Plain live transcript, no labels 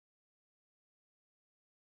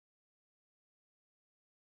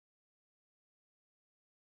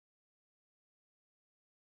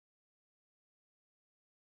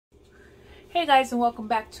Hey guys, and welcome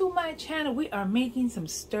back to my channel. We are making some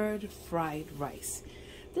stirred fried rice.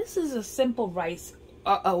 This is a simple rice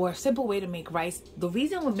or a simple way to make rice. The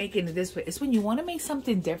reason we're making it this way is when you want to make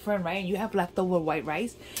something different, right? And you have leftover white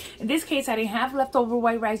rice. In this case, I didn't have leftover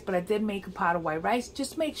white rice, but I did make a pot of white rice.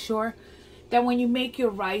 Just make sure that when you make your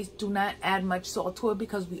rice, do not add much salt to it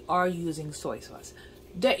because we are using soy sauce.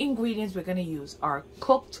 The ingredients we're going to use are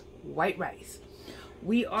cooked white rice.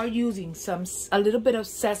 We are using a little bit of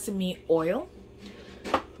sesame oil.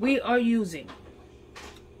 We are using,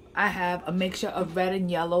 I have a mixture of red and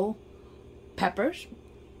yellow peppers.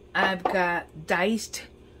 I've got diced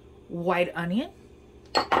white onion.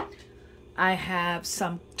 I have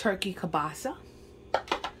some turkey kielbasa.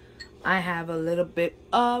 I have a little bit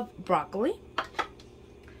of broccoli.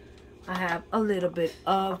 I have a little bit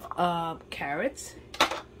of carrots.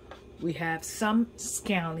 We have some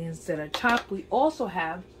scallions that are chopped. We also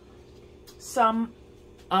have some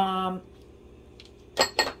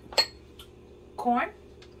corn,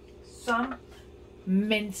 some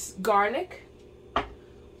minced garlic.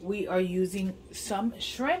 We are using some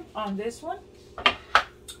shrimp on this one.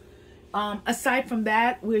 Aside from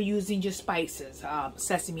that, we're using just spices,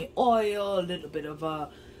 sesame oil, a little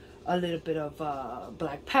bit of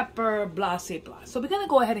black pepper, blah, blah, blah. So we're gonna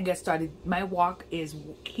go ahead and get started. My wok is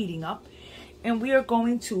heating up, and we are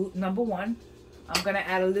going to, number one, I'm gonna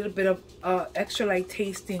add a little bit of extra light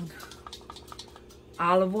tasting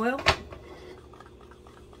olive oil.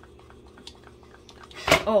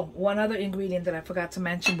 Oh, one other ingredient that I forgot to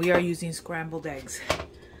mention, we are using scrambled eggs.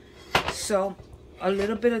 So a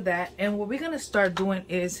little bit of that, and what we're gonna start doing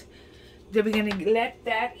is that we're gonna let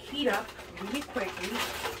that heat up really quickly.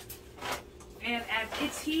 And as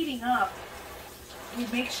it's heating up, you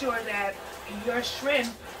make sure that your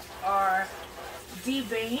shrimp are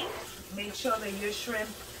deveined. Make sure that your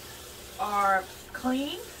shrimp are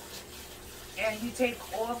clean, and you take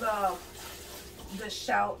all the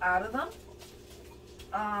shell out of them.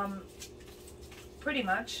 Pretty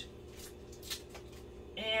much.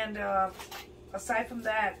 And aside from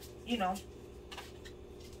that, you know,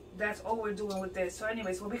 that's all we're doing with this. So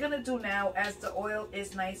anyways, what we're gonna do now, as the oil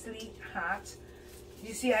is nicely hot,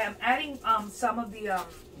 you see I am adding some of the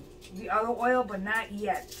other oil, but not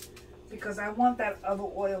yet, because I want that other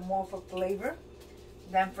oil more for flavor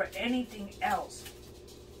than for anything else.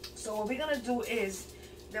 So what we're gonna do is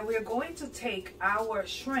that we're going to take our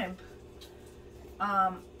shrimp,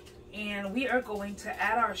 and we are going to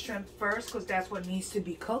add our shrimp first because that's what needs to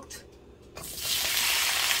be cooked.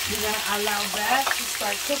 We're going to allow that to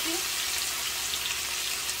start cooking.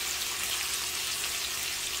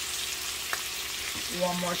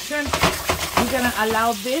 One more shrimp. We're going to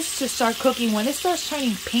allow this to start cooking. When it starts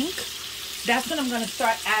turning pink, that's when I'm going to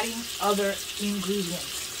start adding other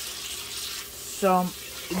ingredients. So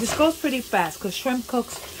this goes pretty fast because shrimp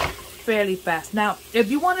cooks fairly fast. Now, if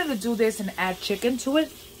you wanted to do this and add chicken to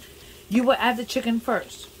it, you will add the chicken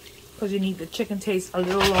first because you need the chicken taste a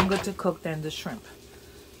little longer to cook than the shrimp.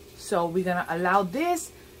 So we're gonna allow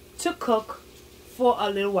this to cook for a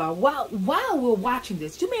little while. While we're watching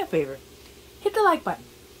this, do me a favor, hit the like button.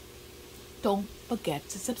 Don't forget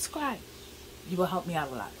to subscribe. You will help me out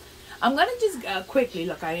a lot. I'm gonna just quickly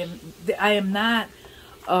look. I am not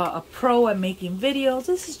a pro at making videos.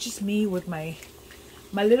 This is just me with my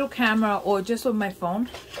little camera or just with my phone,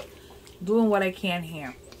 doing what I can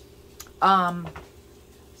here.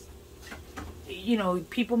 You know,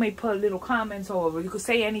 people may put little comments or you could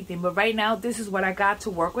say anything, but right now this is what I got to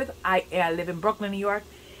work with. I live in Brooklyn, New York,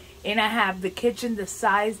 and I have the kitchen the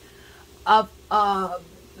size of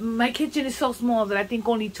my kitchen is so small that I think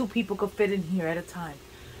only 2 people could fit in here at a time.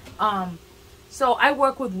 So I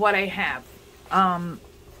work with what I have, and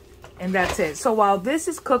that's it. So while this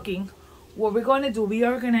is cooking, what we're going to do, we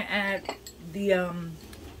are going to add the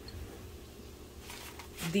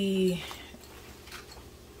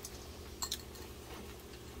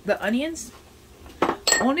onions,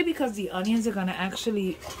 only because the onions are going to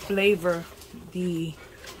actually flavor the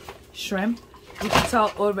shrimp. You can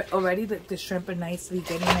tell already that the shrimp are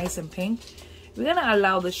getting nice and pink. We're going to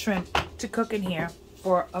allow the shrimp to cook in here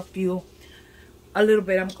for a little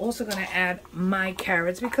bit. I'm also going to add my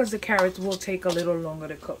carrots because the carrots will take a little longer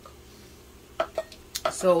to cook.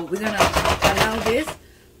 So we're going to allow this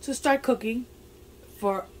to start cooking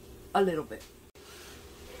for a little bit.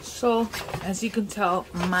 So as you can tell,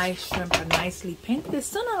 my shrimp are nicely pink. They're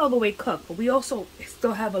still not all the way cooked, but we also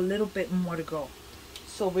still have a little bit more to go.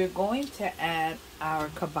 So we're going to add our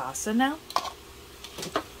kielbasa now.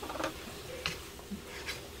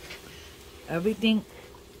 Everything,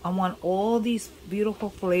 I want all these beautiful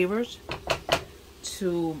flavors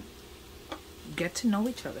to get to know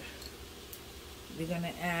each other. we're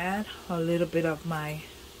gonna add a little bit of my,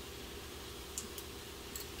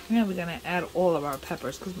 yeah, we're gonna add all of our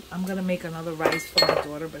peppers because I'm gonna make another rice for my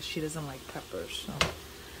daughter, but she doesn't like peppers. So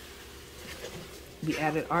we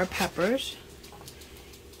added our peppers.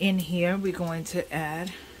 In here, we're going to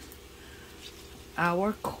add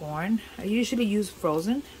our corn. I usually use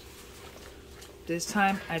frozen. This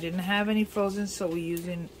time I didn't have any frozen, so we're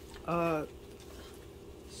using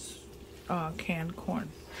canned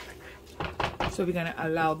corn. So we're gonna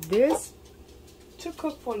allow this to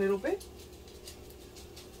cook for a little bit.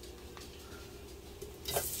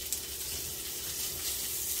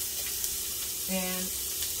 And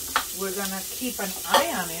we're gonna keep an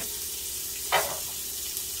eye on it.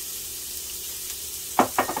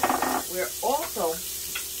 We're also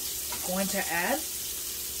going to add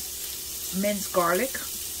minced garlic.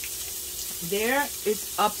 There,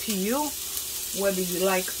 it's up to you whether you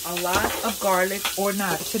like a lot of garlic or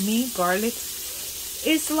not. To me, garlic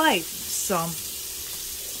is life.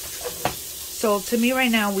 So to me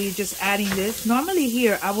right now, we're just adding this. Normally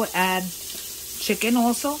here, I would add chicken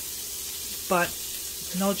also, but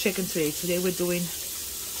no chicken today. Today we're doing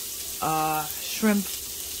shrimp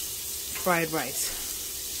fried rice.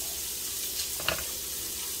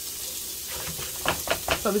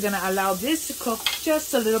 So we're going to allow this to cook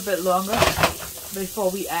just a little bit longer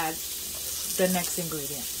before we add the next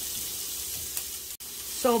ingredient.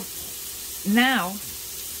 So now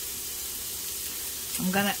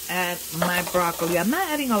I'm going to add my broccoli. I'm not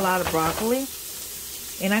adding a lot of broccoli,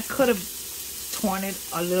 and I could have torn it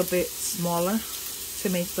a little bit smaller to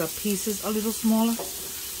make the pieces a little smaller.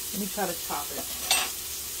 Let me try to chop it.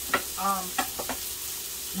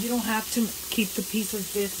 You don't have to keep the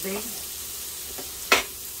pieces this big,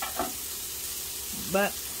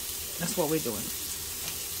 but that's what we're doing.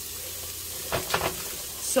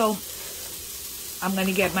 So I'm going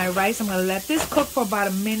to get my rice. I'm going to let this cook for about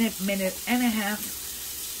a minute, minute and a half.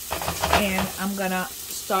 And I'm going to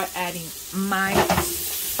start adding my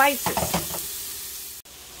spices.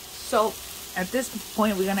 So at this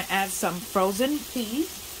point, we're going to add some frozen peas.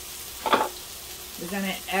 We're going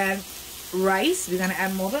to add rice. We're going to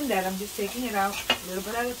add more than that. I'm just taking it out a little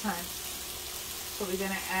bit at a time. So we're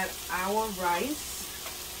going to add our rice.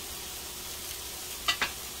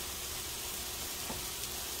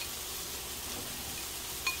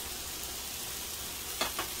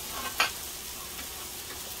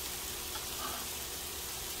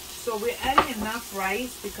 So we're adding enough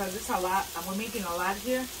rice because it's a lot, and we're making a lot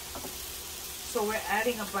here. So we're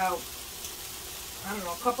adding about, I don't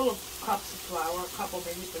know, a couple of cups of flour, a couple,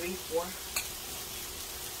 maybe 3, 4.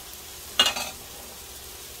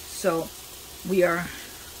 So we are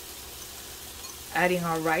adding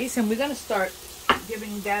our rice, and we're gonna start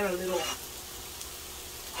giving that a little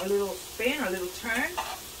spin, a little turn.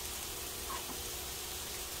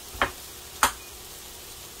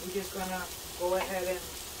 We're just gonna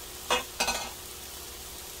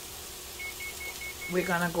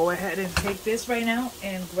go ahead and take this right now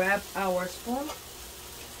and grab our spoon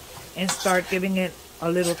and start giving it a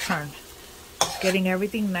little turn. Getting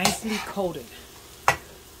everything nicely coated.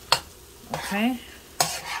 Okay?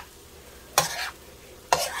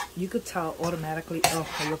 You could tell automatically. Oh,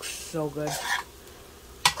 it looks so good.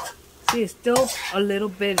 See, it's still a little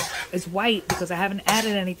bit, it's white because I haven't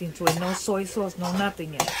added anything to it. No soy sauce, no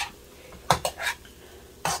nothing yet.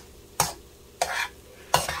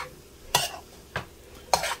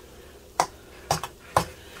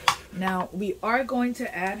 Now we are going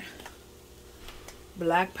to add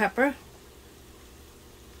black pepper.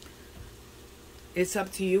 It's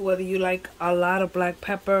up to you whether you like a lot of black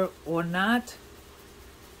pepper or not.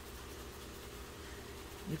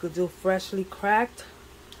 You could do freshly cracked,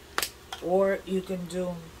 or you can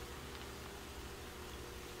do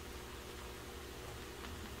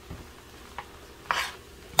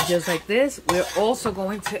just like this. We're also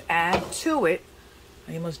going to add to it,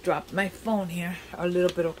 I almost dropped my phone here, a little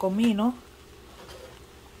bit of comino,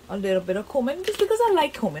 a little bit of cumin, just because I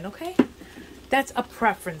like cumin, okay? That's a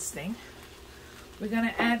preference thing. We're going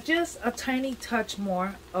to add just a tiny touch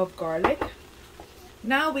more of garlic.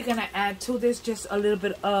 Now we're going to add to this just a little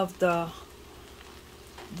bit of the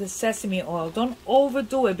sesame oil. Don't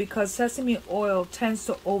overdo it because sesame oil tends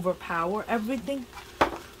to overpower everything.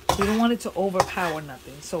 We don't want it to overpower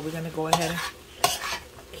nothing. So we're going to go ahead and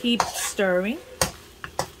keep stirring.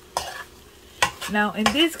 Now in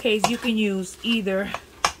this case, you can use either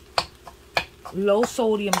low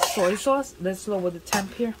sodium soy sauce. Let's lower the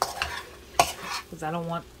temp here because I don't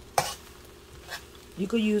want, you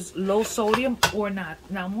could use low sodium or not.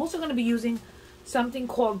 Now I'm also going to be using something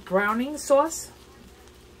called browning sauce.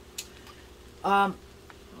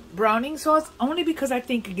 browning sauce only because I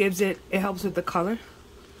think it gives it helps with the color.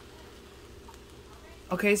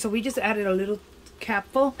 Okay, so we just added a little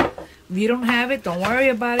capful. If you don't have it, don't worry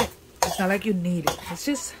about it. It's not like you need it. It's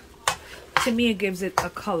just, to me, it gives it a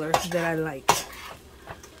color that I like.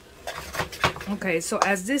 Okay, so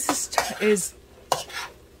as this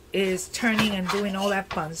is turning and doing all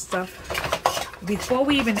that fun stuff, before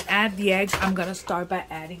we even add the eggs, I'm gonna start by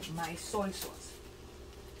adding my soy sauce.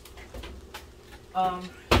 I'm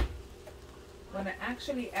gonna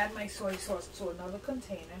actually add my soy sauce to another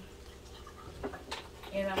container,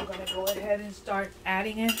 and I'm gonna go ahead and start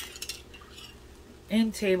adding it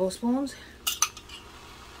in tablespoons,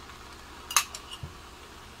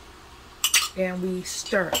 and we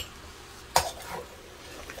stir.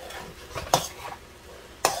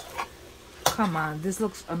 Come on, this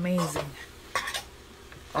looks amazing.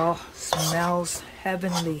 Oh, smells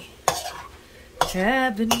heavenly.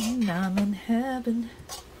 Heaven, I'm in heaven.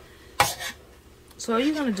 So all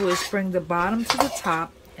you're gonna do is bring the bottom to the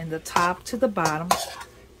top and the top to the bottom.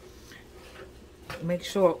 Make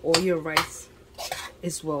sure all your rice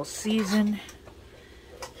is well seasoned.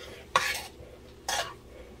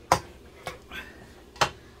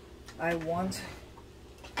 I want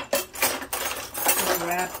to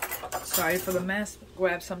grab, sorry for the mess,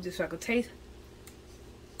 grab something so I could taste.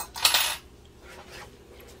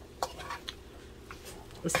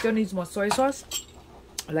 It still needs more soy sauce.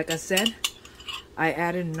 Like I said, I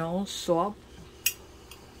added no salt.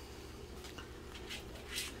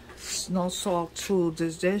 No salt to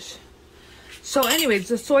this dish. So anyways,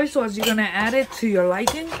 the soy sauce, you're gonna add it to your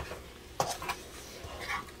liking.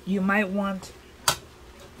 You might want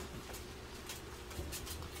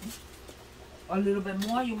a little bit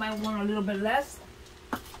more, you might want a little bit less.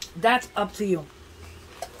 That's up to you.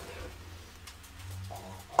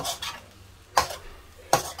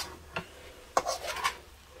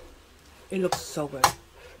 It looks so good.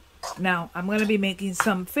 Now, I'm going to be making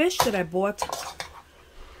some fish that I bought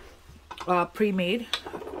pre-made,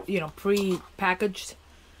 you know, pre-packaged.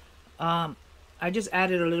 I just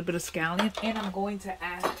added a little bit of scallion, and I'm going to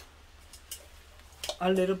add a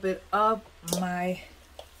little bit of my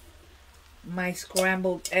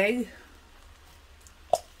scrambled egg.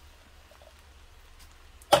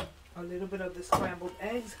 A little bit of the scrambled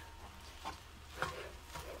eggs.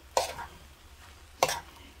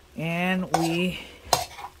 And we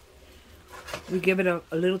give it a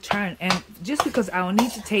little turn. And just because I'll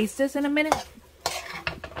need to taste this in a minute,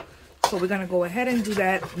 so we're going to go ahead and do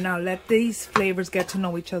that. Now let these flavors get to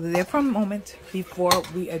know each other there for a moment before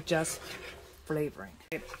we adjust flavoring.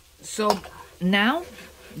 So now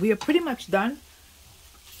we are pretty much done.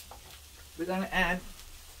 We're going to add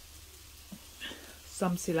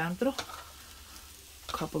some cilantro,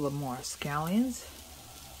 a couple of more scallions.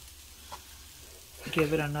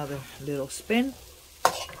 Give it another little spin,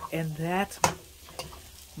 and that,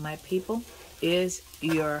 my people, is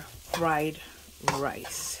your fried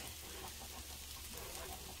rice.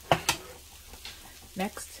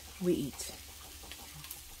 Next, we eat.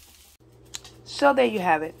 So there you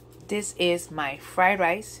have it. This is my fried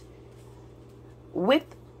rice with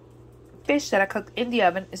fish that I cooked in the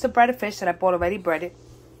oven. It's a breaded fish that I bought already breaded,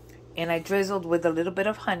 and I drizzled with a little bit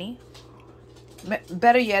of honey.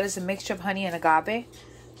 Better yet is a mixture of honey and agave,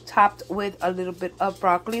 topped with a little bit of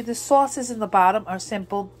broccoli. The sauces in the bottom are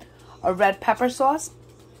simple, a red pepper sauce,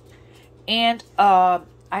 and I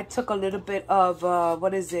took a little bit of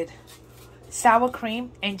sour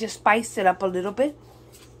cream, and just spiced it up a little bit,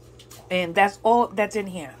 and that's all that's in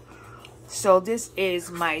here. So this is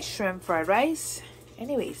my shrimp fried rice.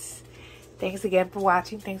 Anyways, thanks again for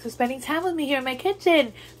watching. Thanks for spending time with me here in my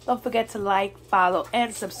kitchen. Don't forget to like, follow,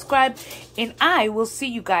 and subscribe. And I will see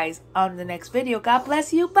you guys on the next video. God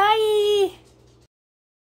bless you. Bye.